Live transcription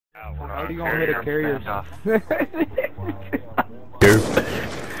How are you gonna hit a carrier?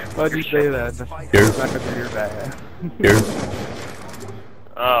 Why'd you say that? It's not gonna be your bad.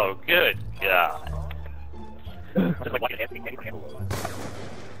 Oh, good God.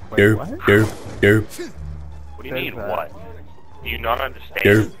 Wait, what? What do you mean, what? Do you not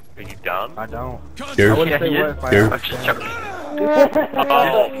understand? Are you dumb? I don't. I wouldn't say what if I understand.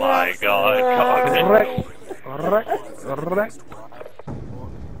 Oh my God.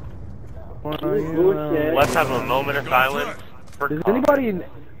 Let's have a moment of silence. Does anybody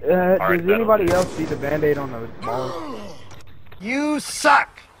else see the band-aid on the ball? You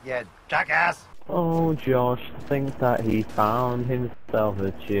suck, you jackass! Oh, Josh thinks that he found himself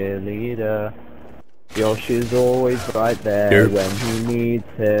a cheerleader. Josh is always right there when he needs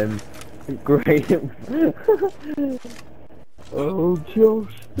him. Great. Oh,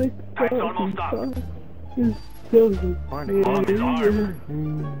 Josh thinks that he found himself a cheerleader.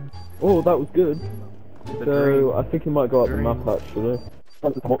 Oh, that was good. So, I think he might go up the map actually.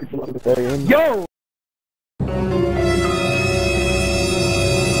 Yo!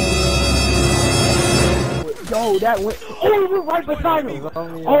 Yo, that went. Oh, it went right beside him!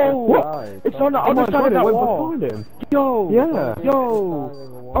 Oh, what? It's on the other side of that wall! Yo! Yeah! Yo!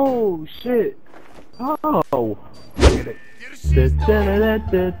 Oh, shit! Oh! Get it.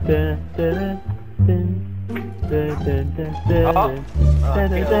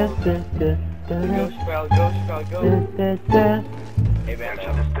 Hey, man,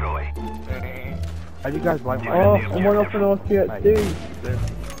 destroy. How you guys like my someone else in OCXD.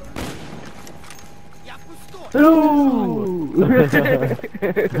 Ooh!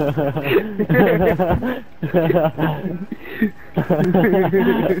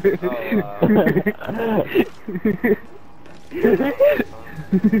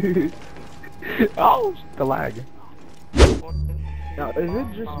 Oh, the lag. Now, is it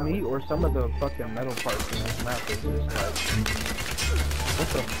just me or some of the fucking metal parts in this map is just like... What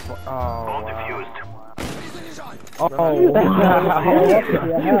the fuck? Oh, wow. Oh,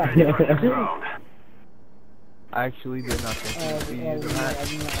 wow. I actually did not think he was using that.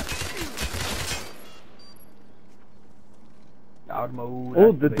 Out mode.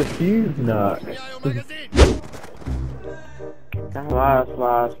 Oh, the defuse nut. Last.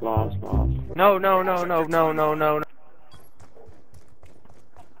 No.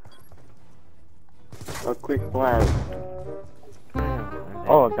 A quick flash.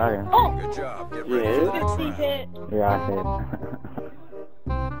 Oh, I got him. Oh! Good job. Get ready. Yeah. 50 hit. Yeah, I hit.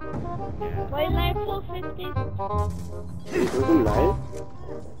 Why is I full 50? It was a knife?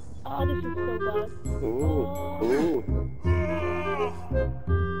 Oh, this is so bad. Ooh.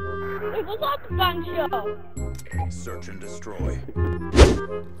 Wait, what's up, bang show? Search and destroy.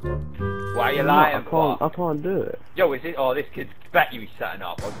 Why are you lying for? I can't do it. Yo, is it? Oh, this kid, bet you he's setting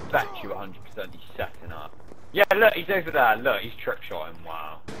up. I bet you 100% he's setting up. Yeah, look, he's over there. Look, he's trick-shotting.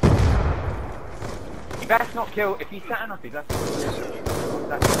 Wow. He best not kill. If he's setting up, he best not kill.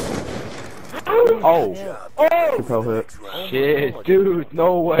 Oh! Mchapelle hit. Shit, dude,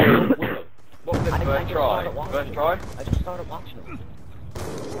 no way. What was the first try? First try? I just started watching them.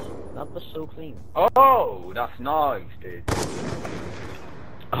 That was so clean. Oh, that's nice, dude.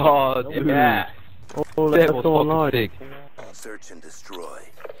 Oh, dude. Yeah. Oh, let's go online. Search and destroy.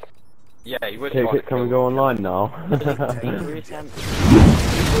 Yeah, he was Okay, can we go online now?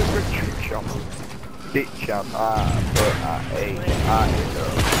 Bitch,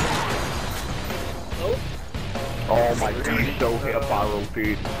 oh my god, he's so hip viral,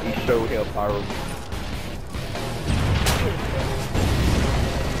 dude. He's so hip viral.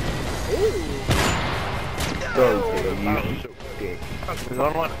 So good, you so dick. What's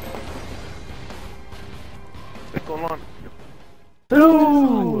going on? What's going on?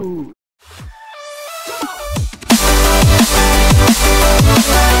 Ooh!